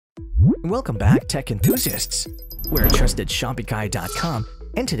Welcome back, tech enthusiasts! We're trustedshopify.com,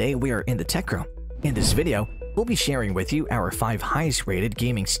 and today we are in the tech room. In this video, we'll be sharing with you our 5 highest rated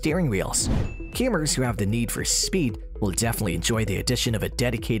gaming steering wheels. Gamers who have the need for speed will definitely enjoy the addition of a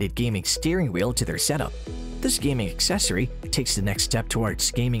dedicated gaming steering wheel to their setup. This gaming accessory takes the next step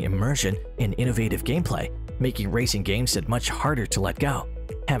towards gaming immersion and innovative gameplay, making racing games that much harder to let go.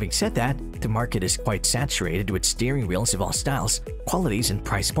 Having said that, the market is quite saturated with steering wheels of all styles, qualities, and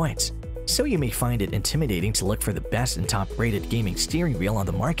price points. So you may find it intimidating to look for the best and top-rated gaming steering wheel on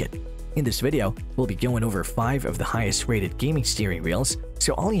the market. In this video, we'll be going over 5 of the highest-rated gaming steering wheels,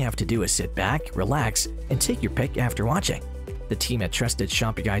 so all you have to do is sit back, relax, and take your pick after watching. The team at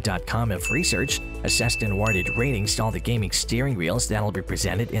trustedshopify.com have researched, assessed, and awarded ratings to all the gaming steering wheels that will be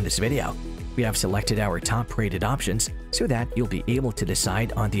presented in this video. We have selected our top-rated options so that you'll be able to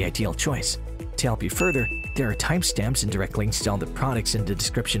decide on the ideal choice. To help you further, there are timestamps and direct links to all the products in the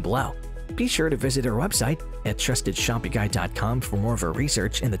description below. Be sure to visit our website at trustedshopify.com for more of our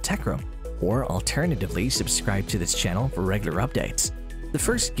research in the tech room, or alternatively subscribe to this channel for regular updates. The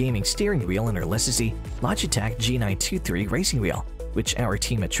first gaming steering wheel on our list is the Logitech G923 Racing Wheel, which our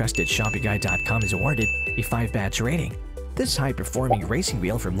team at trustedshopify.com has awarded a 5-badge rating. This high-performing racing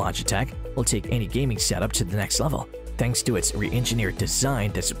wheel from Logitech will take any gaming setup to the next level, thanks to its re-engineered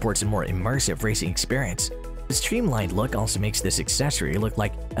design that supports a more immersive racing experience. The streamlined look also makes this accessory look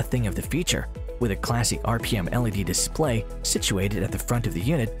like a thing of the future. With a classic RPM LED display situated at the front of the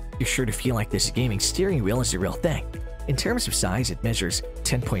unit, you're sure to feel like this gaming steering wheel is the real thing. In terms of size, it measures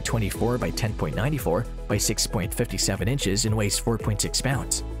 10.24 by 10.94 by 6.57 inches and weighs 4.6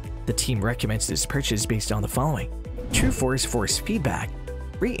 pounds. The team recommends this purchase based on the following: True force feedback.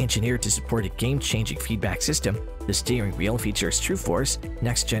 Re-engineered to support a game-changing feedback system, the steering wheel features True Force,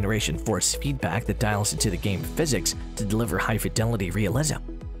 next-generation force feedback that dials into the game physics to deliver high-fidelity realism.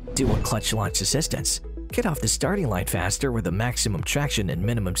 Dual clutch launch assistance. Get off the starting line faster with the maximum traction and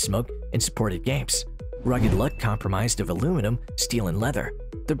minimum smoke in supported games. Rugged look comprised of aluminum, steel, and leather.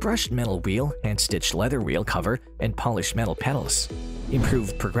 The brushed metal wheel, hand-stitched leather wheel cover, and polished metal pedals.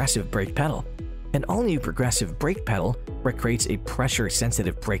 Improved progressive brake pedal. An all-new progressive brake pedal recreates a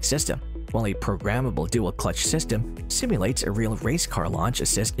pressure-sensitive brake system, while a programmable dual-clutch system simulates a real race car launch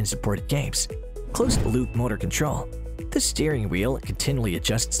assist in supported games. Closed-loop motor control. The steering wheel continually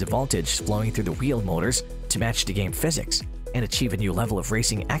adjusts the voltage flowing through the wheel motors to match the game physics and achieve a new level of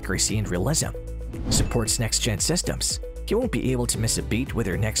racing accuracy and realism. Supports next-gen systems. You won't be able to miss a beat with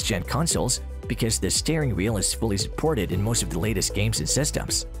your next-gen consoles because the steering wheel is fully supported in most of the latest games and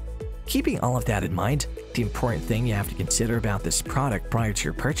systems. Keeping all of that in mind, the important thing you have to consider about this product prior to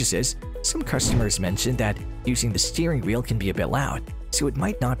your purchases, some customers mentioned that using the steering wheel can be a bit loud, so it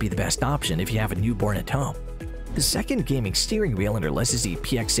might not be the best option if you have a newborn at home. The second gaming steering wheel on our list is the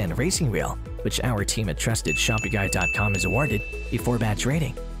PXN Racing Wheel, which our team at trustedshopify.com has awarded a 4-badge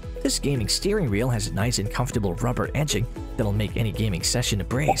rating. This gaming steering wheel has a nice and comfortable rubber edging that'll make any gaming session a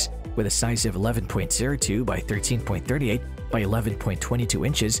breeze. With a size of 11.02 by 13.38 by 11.22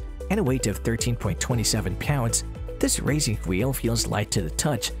 inches and a weight of 13.27 pounds, this racing wheel feels light to the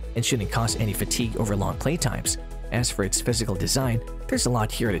touch and shouldn't cause any fatigue over long playtimes. As for its physical design, there's a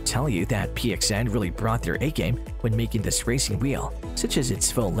lot here to tell you that PXN really brought their A-game when making this racing wheel, such as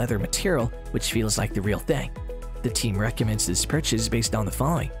its faux leather material, which feels like the real thing. The team recommends this purchase based on the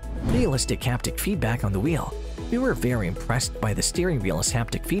following: realistic haptic feedback on the wheel. We were very impressed by the steering wheel's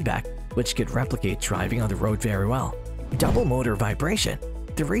haptic feedback, which could replicate driving on the road very well. Double motor vibration.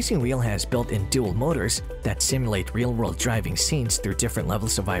 The racing wheel has built-in dual motors that simulate real-world driving scenes through different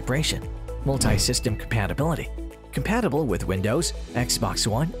levels of vibration. Multi-system compatibility. Compatible with Windows, Xbox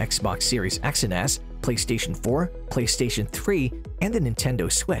One, Xbox Series X and S, PlayStation 4, PlayStation 3, and the Nintendo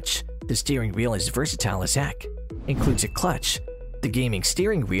Switch. The steering wheel is versatile as heck. Includes a clutch. The gaming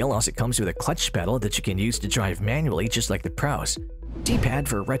steering wheel also comes with a clutch pedal that you can use to drive manually just like the pros. D-pad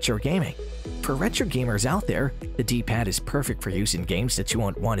for retro gaming. For retro gamers out there, the D-pad is perfect for use in games that you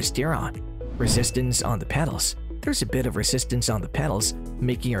won't want to steer on. Resistance on the pedals. There's a bit of resistance on the pedals,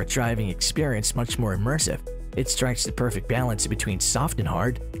 making your driving experience much more immersive. It strikes the perfect balance between soft and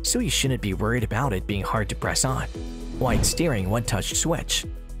hard, so you shouldn't be worried about it being hard to press on. Wide steering one-touch switch.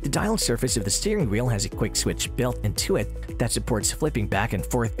 The dial surface of the steering wheel has a quick switch built into it that supports flipping back and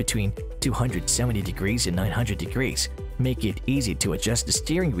forth between 270 degrees and 900 degrees, making it easy to adjust the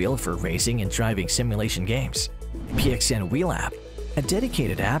steering wheel for racing and driving simulation games. PXN Wheel app. A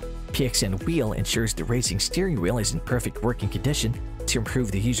dedicated app, PXN Wheel ensures the racing steering wheel is in perfect working condition to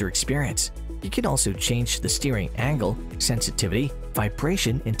improve the user experience. You can also change the steering angle, sensitivity,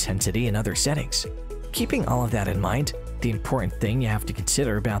 vibration, intensity, and other settings. Keeping all of that in mind, The important thing you have to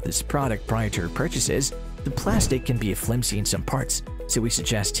consider about this product prior to your purchase is the plastic can be flimsy in some parts, so we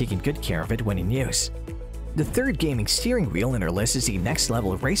suggest taking good care of it when in use. The third gaming steering wheel in our list is the Next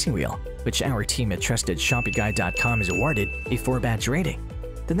Level Racing Wheel, which our team at TrustedShoppingGuide.com has awarded a 4-badge rating.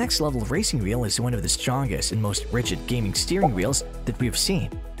 The Next Level Racing Wheel is one of the strongest and most rigid gaming steering wheels that we've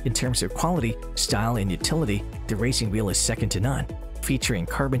seen. In terms of quality, style, and utility, the racing wheel is second to none, featuring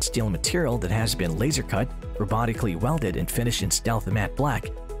carbon steel material that has been laser cut, robotically welded, and finished in stealth matte black.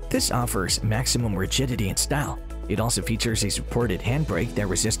 This offers maximum rigidity and style. It also features a supported handbrake that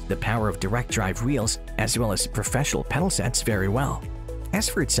resists the power of direct drive wheels, as well as professional pedal sets very well. As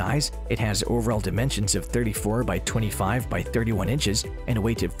for its size, it has overall dimensions of 34 by 25 by 31 inches and a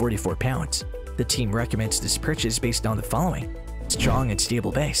weight of 44 pounds. The team recommends this purchase based on the following: strong and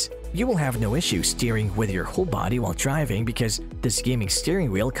stable base. You will have no issue steering with your whole body while driving because this gaming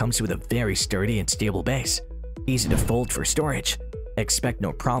steering wheel comes with a very sturdy and stable base. Easy to fold for storage. Expect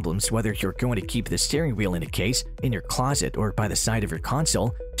no problems whether you're going to keep the steering wheel in a case, in your closet, or by the side of your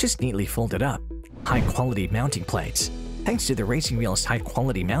console. Just neatly fold it up. High-quality mounting plates. Thanks to the racing wheel's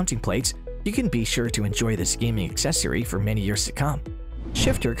high-quality mounting plates, you can be sure to enjoy this gaming accessory for many years to come.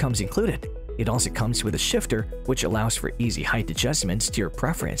 Shifter comes included. It also comes with a shifter, which allows for easy height adjustments to your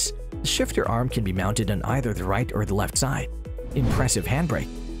preference. The shifter arm can be mounted on either the right or the left side. Impressive handbrake.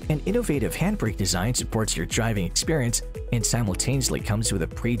 An innovative handbrake design supports your driving experience and simultaneously comes with a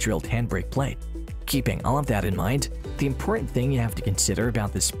pre-drilled handbrake plate. Keeping all of that in mind, the important thing you have to consider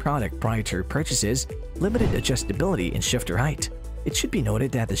about this product prior to your purchase is limited adjustability in shifter height. It should be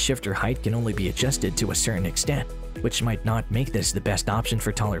noted that the shifter height can only be adjusted to a certain extent, which might not make this the best option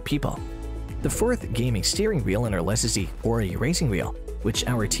for taller people. The fourth gaming steering wheel in our list is the HORI Racing Wheel, which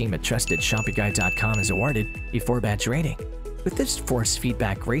our team at TrustedShoppingGuide.com has awarded a 4-badge rating. With this force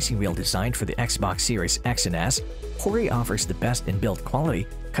feedback racing wheel designed for the Xbox Series X and S, HORI offers the best in build quality,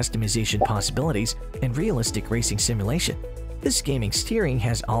 customization possibilities, and realistic racing simulation. This gaming steering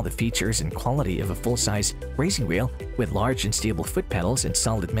has all the features and quality of a full-size racing wheel with large and stable foot pedals and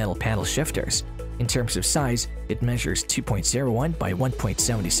solid metal paddle shifters. In terms of size, it measures 2.01 by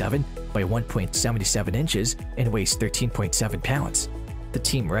 1.77 by 1.77 inches and weighs 13.7 pounds. The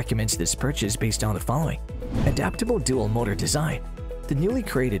team recommends this purchase based on the following: adaptable dual motor design. The newly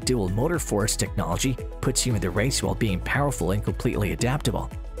created dual motor force technology puts you in the race while being powerful and completely adaptable.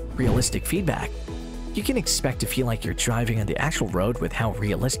 Realistic feedback. You can expect to feel like you're driving on the actual road with how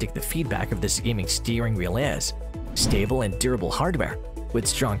realistic the feedback of this gaming steering wheel is. Stable and durable hardware. With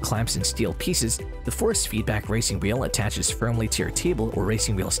strong clamps and steel pieces, the force feedback racing wheel attaches firmly to your table or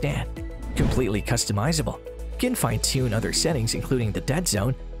racing wheel stand. Completely customizable. You can fine-tune other settings including the dead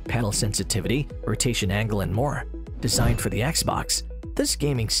zone, pedal sensitivity, rotation angle, and more. Designed for the Xbox, this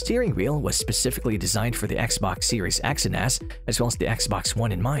gaming steering wheel was specifically designed for the Xbox Series X and S as well as the Xbox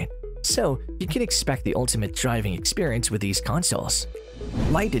One in mind, so you can expect the ultimate driving experience with these consoles.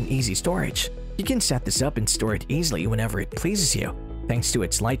 Light and easy storage. You can set this up and store it easily whenever it pleases you, thanks to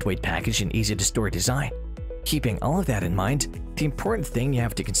its lightweight package and easy-to-store design. Keeping all of that in mind, the important thing you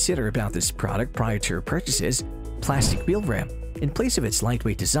have to consider about this product prior to your purchase is plastic wheel rim. In place of its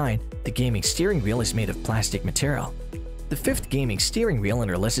lightweight design, the gaming steering wheel is made of plastic material. The fifth gaming steering wheel in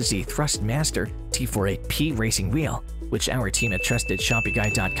our list is the Thrustmaster T48P Racing Wheel, which our team at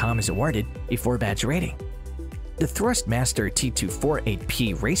TrustedShoppingGuide.com has awarded a 4-badge rating. The Thrustmaster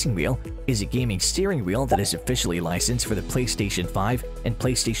T248P Racing Wheel is a gaming steering wheel that is officially licensed for the PlayStation 5 and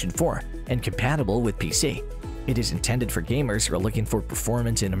PlayStation 4 and compatible with PC. It is intended for gamers who are looking for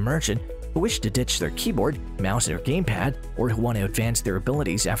performance and immersion, who wish to ditch their keyboard, mouse, or gamepad, or who want to advance their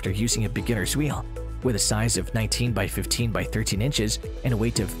abilities after using a beginner's wheel. With a size of 19 by 15 by 13 inches and a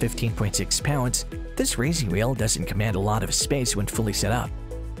weight of 15.6 pounds, this racing wheel doesn't command a lot of space when fully set up.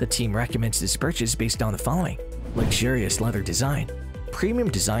 The team recommends this purchase based on the following: luxurious leather design,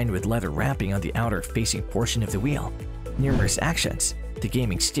 premium design with leather wrapping on the outer facing portion of the wheel, numerous actions. The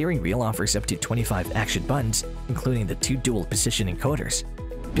gaming steering wheel offers up to 25 action buttons, including the 2 dual position encoders,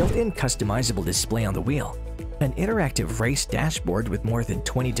 built-in customizable display on the wheel, an interactive race dashboard with more than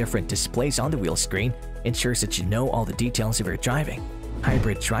 20 different displays on the wheel screen ensures that you know all the details of your driving,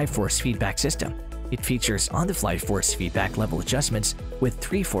 hybrid drive force feedback system. It features on-the-fly force feedback level adjustments with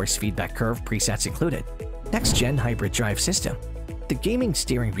 3 force feedback curve presets included. Next-gen hybrid drive system. The gaming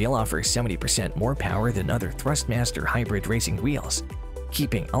steering wheel offers 70% more power than other Thrustmaster hybrid racing wheels.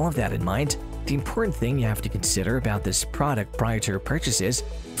 Keeping all of that in mind, the important thing you have to consider about this product prior to your purchase is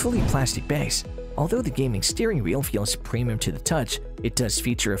fully plastic base. Although the gaming steering wheel feels premium to the touch, it does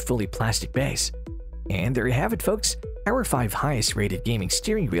feature a fully plastic base. And there you have it, folks, our 5 highest rated gaming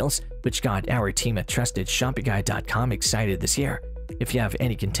steering wheels which got our team at TrustedShoppingGuide.com excited this year. If you have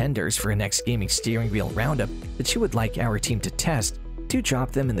any contenders for a next gaming steering wheel roundup that you would like our team to test, do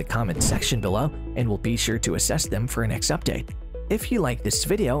drop them in the comment section below and we'll be sure to assess them for a next update. If you like this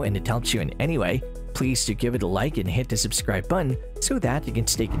video and it helps you in any way, please do give it a like and hit the subscribe button so that you can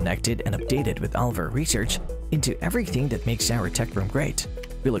stay connected and updated with all of our research into everything that makes our tech room great.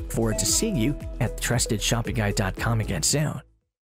 We look forward to seeing you at TrustedShoppingGuide.com again soon.